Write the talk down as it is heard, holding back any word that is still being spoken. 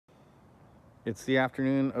It's the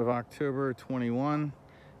afternoon of October 21.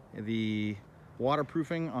 The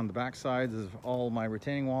waterproofing on the back sides of all my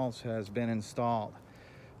retaining walls has been installed.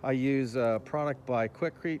 I use a product by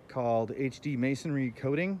Quikrete called HD Masonry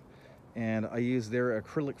Coating, and I use their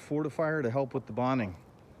acrylic fortifier to help with the bonding.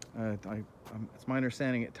 It's my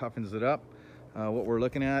understanding it toughens it up. What we're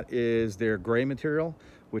looking at is their gray material,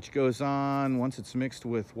 which goes on once it's mixed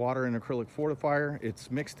with water and acrylic fortifier.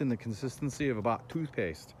 It's mixed in the consistency of about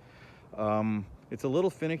toothpaste. It's a little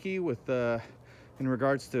finicky with in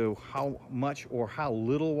regards to how much or how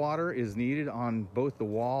little water is needed on both the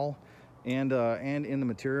wall and in the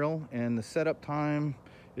material. And the setup time,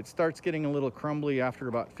 it starts getting a little crumbly after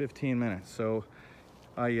about 15 minutes. So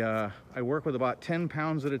I work with about 10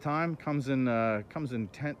 pounds at a time. Comes in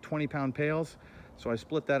 20-pound pails. So I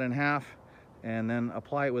split that in half and then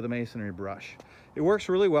apply it with a masonry brush. It works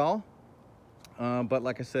really well. But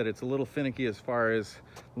like I said, it's a little finicky as far as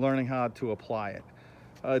learning how to apply it.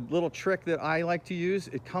 A little trick that I like to use,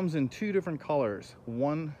 it comes in two different colors,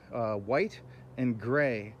 one white and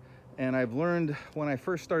gray. And I've learned when I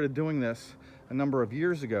first started doing this a number of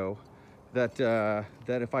years ago that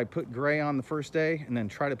if I put gray on the first day and then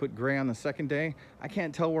try to put gray on the second day, I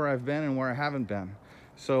can't tell where I've been and where I haven't been.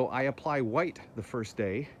 So I apply white the first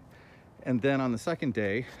day, and then on the second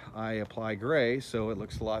day I apply gray, so it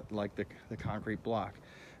looks a lot like the concrete block.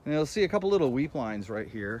 And you'll see a couple little weep lines right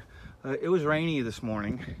here. It was rainy this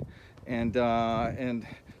morning, and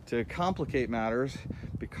to complicate matters,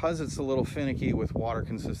 because it's a little finicky with water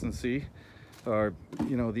consistency, or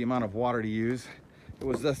the amount of water to use, it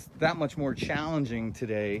was just that much more challenging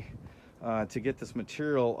today to get this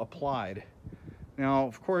material applied. Now,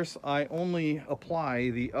 of course, I only apply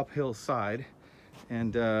the uphill side,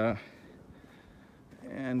 and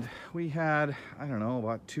we had, I don't know,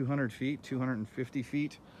 about 200 feet, 250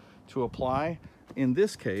 feet to apply. In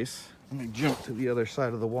this case, let me jump to the other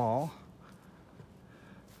side of the wall.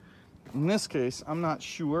 In this case, I'm not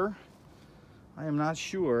sure. I am not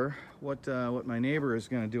sure what my neighbor is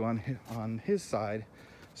going to do on his side.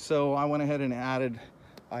 So I went ahead and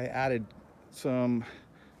added some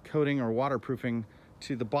coating or waterproofing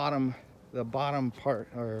to the bottom part,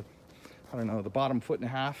 or I don't know, the bottom foot and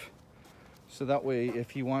a half. So that way, if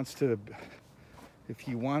he wants to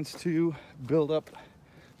build up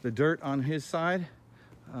the dirt on his side,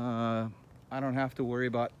 I don't have to worry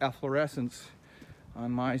about efflorescence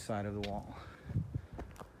on my side of the wall.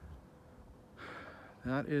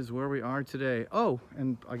 That is where we are today. Oh,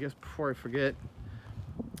 and I guess before I forget,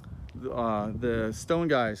 the stone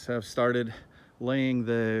guys have started laying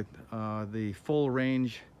the full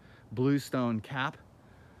range bluestone cap.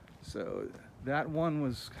 So that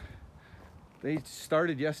one they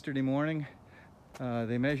started yesterday morning.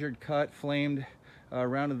 They measured, cut, flamed,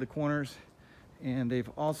 rounded the corners, and they've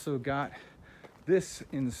also got this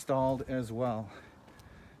installed as well.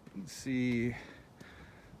 You can see,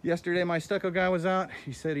 yesterday my stucco guy was out.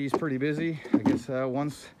 He said he's pretty busy. I guess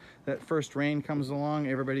once that first rain comes along,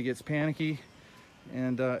 everybody gets panicky,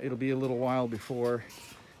 and it'll be a little while before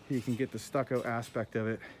he can get the stucco aspect of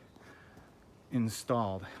it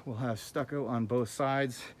installed. We'll have stucco on both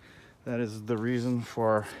sides. That is the reason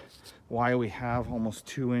for why we have almost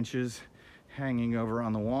 2 inches hanging over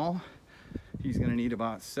on the wall. He's going to need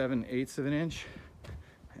about 7/8 of an inch,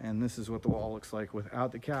 and this is what the wall looks like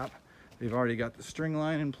without the cap. They've already got the string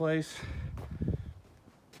line in place,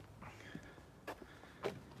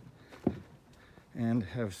 and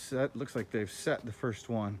looks like they've set the first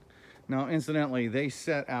one. Now, incidentally, they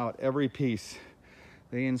set out every piece.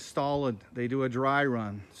 They install it, they do a dry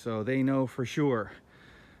run, so they know for sure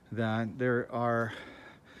that there are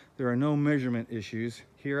no measurement issues.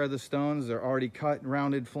 Here are the stones. They're already cut,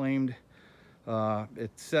 rounded, flamed,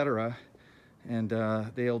 etc. And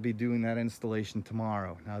they'll be doing that installation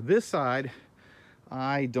tomorrow. Now this side,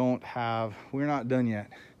 we're not done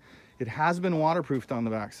yet. It has been waterproofed on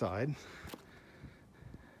the back side.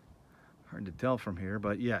 Hard to tell from here,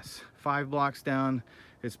 but yes, 5 blocks down,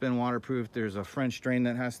 it's been waterproofed. There's a French drain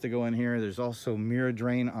that has to go in here. There's also mirror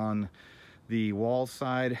drain on the wall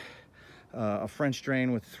side, a French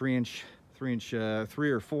drain with 3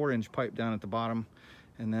 or 4 inch pipe down at the bottom,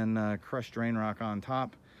 and then crushed drain rock on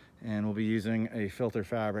top. And we'll be using a filter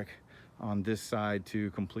fabric on this side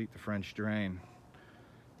to complete the French drain.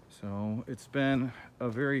 So it's been a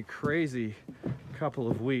very crazy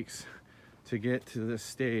couple of weeks to get to this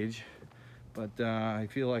stage, but I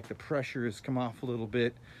feel like the pressure has come off a little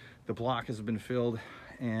bit. The block has been filled,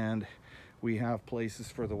 and we have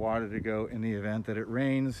places for the water to go in the event that it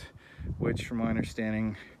rains, which from my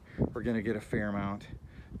understanding, we're gonna get a fair amount.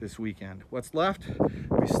 this weekend. What's left,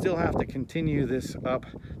 we still have to continue this up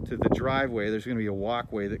to the driveway. There's going to be a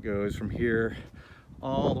walkway that goes from here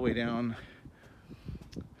all the way down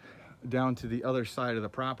to the other side of the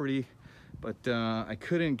property, but I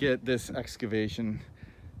couldn't get this excavation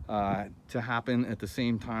to happen at the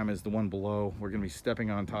same time as the one below. We're going to be stepping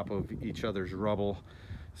on top of each other's rubble,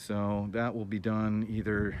 so that will be done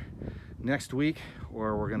either next week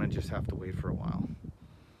or we're going to just have to wait for a while.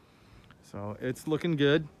 So it's looking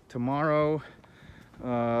good. Tomorrow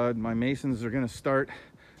my masons are going to start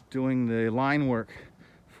doing the line work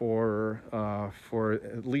for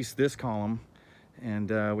at least this column, and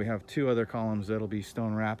we have 2 other columns that'll be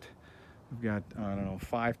stone wrapped. We've got, I don't know,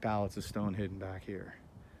 5 pallets of stone hidden back here.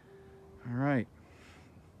 All right,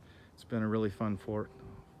 it's been a really fun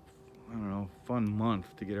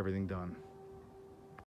month to get everything done.